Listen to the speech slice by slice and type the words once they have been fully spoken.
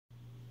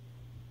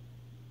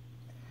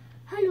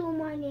Hello,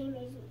 my name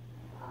is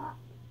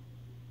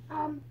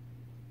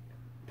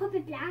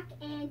Puppet Black,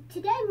 and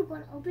today we're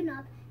going to open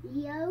up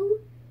Leo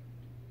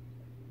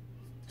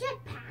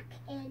Jetpack,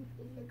 and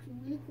it looks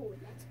really cool.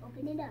 Let's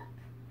open it up.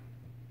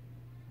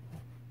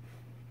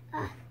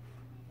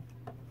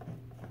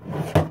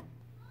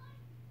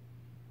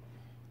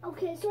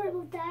 Okay, sorry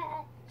about that.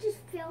 I just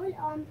failed.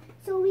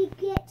 So we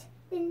get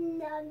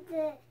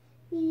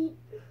the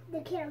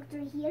character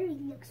here. He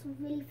looks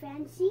really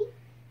fancy,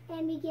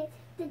 and we get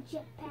the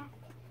jetpack.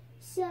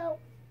 So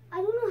I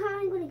don't know how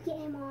I'm going to get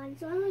him on.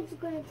 So I'm just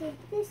going to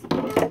take this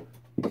down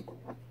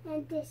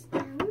and this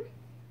down,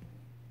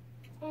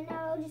 and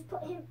I'll just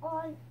put him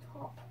on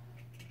top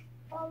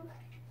of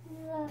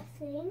the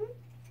thing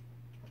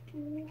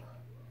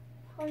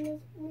on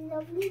this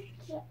lovely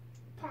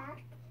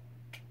jetpack.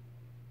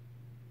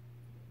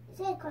 His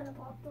head kind of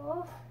popped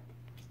off.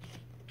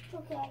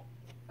 Okay,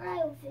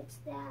 I'll fix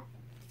that.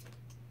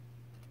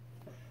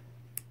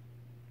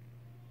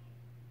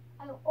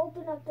 I'll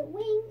open up the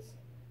wings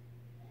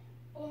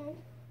and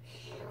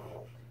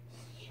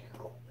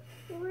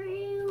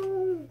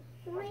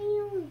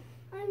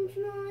I'm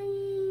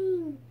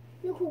flying.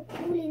 Look how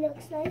cool he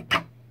looks like.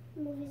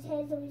 Move his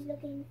head so he's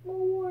looking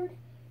forward.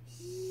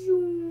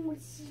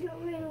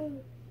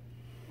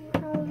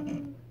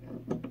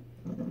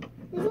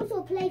 There's also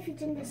a play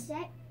feature in this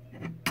set.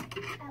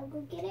 I'll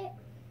go get it.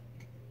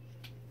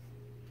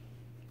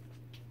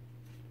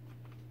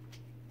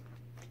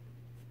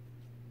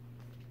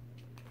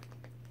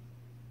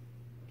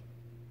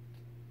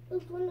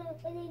 Oops,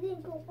 and they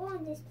didn't go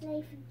on this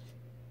play feature.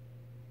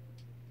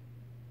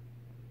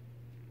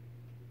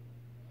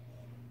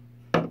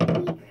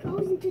 He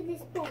goes into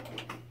this bowl.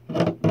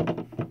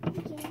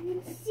 You can't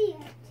even see it.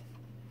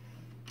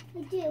 I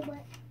do,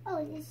 but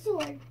oh, the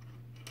sword.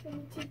 Let me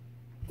take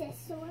this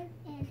sword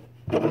and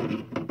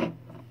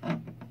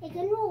it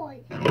can roll.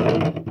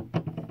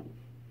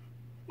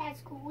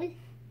 That's cool.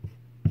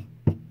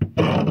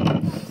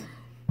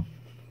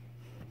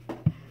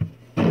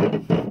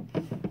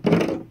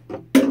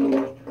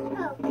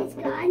 Oh, it's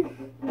gone.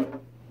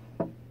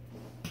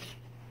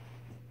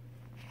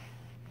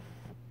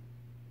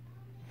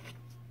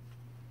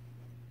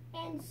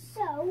 And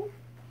so,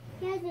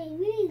 he has a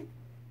really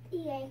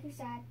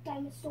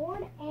diamond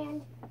sword,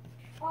 and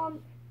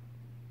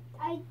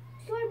I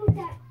sorry about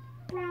that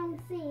brown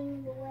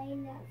thing the way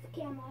in the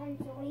camera. I'm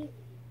sorry.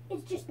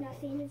 It's just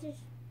nothing. It's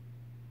just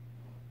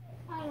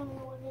I don't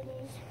know what it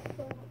is.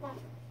 Sorry about that.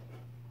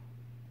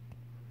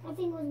 I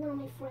think it was one of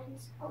my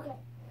friends. Okay.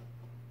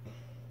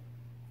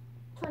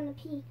 Trying to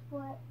peek,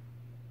 but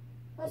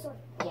oh sorry.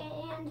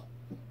 And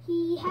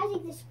he has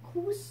like this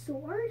cool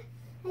sword,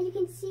 as you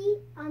can see.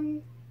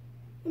 And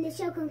the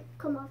shell can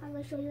come off. I'm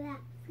gonna show you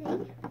that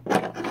thing.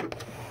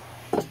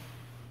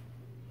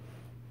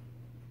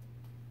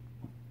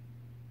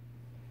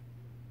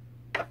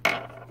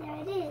 There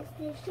it is.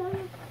 The shell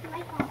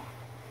right off.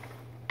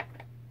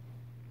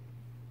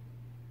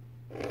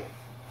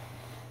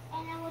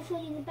 And I will show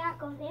you the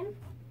back of him.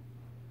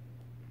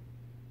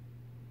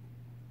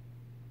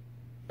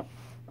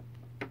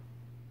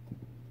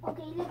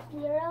 Okay, look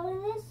clear out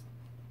of this.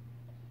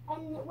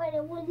 And what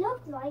it would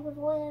look like with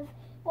all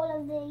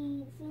of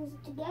the things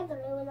together,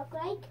 it would look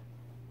like.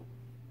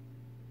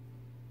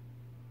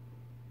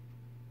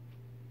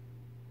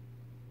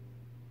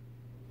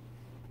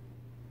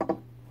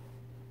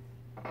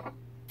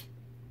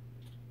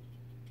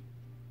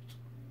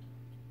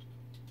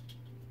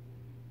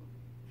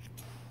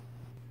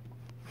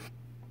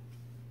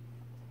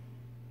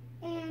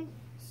 And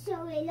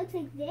so it looks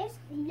like this.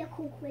 Look how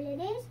cool it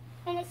is.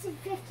 And it's in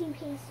 15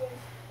 pieces.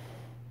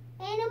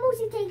 And it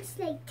mostly takes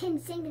like 10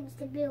 seconds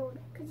to build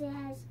because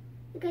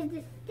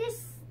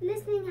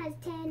this thing has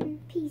 10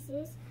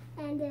 pieces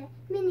and the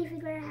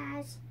minifigure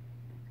has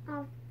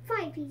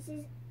 5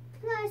 pieces.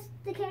 Plus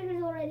the character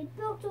is already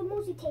built, so it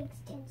mostly takes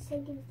 10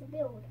 seconds to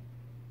build.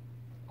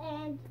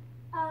 And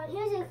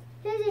here's a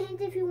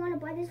hint if you want to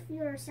buy this for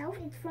yourself.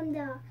 It's from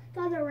the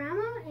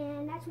Dollarama,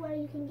 and that's where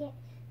you can get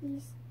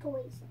these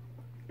toys.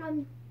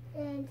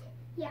 And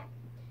yeah,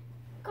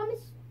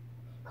 comments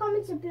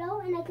below,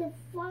 and I can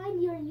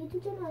find your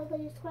YouTube channel. I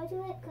can subscribe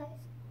to it, cause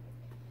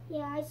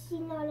yeah, I see a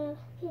lot of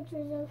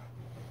pictures of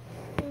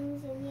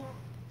things, and yeah.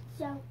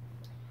 So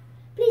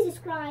please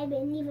subscribe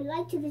and leave a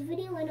like to this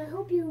video, and I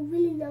hope you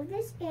really love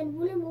this. And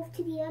William Wolf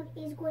TDM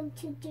is going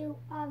to do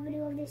a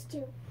video of this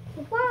too.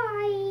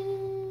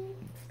 Goodbye.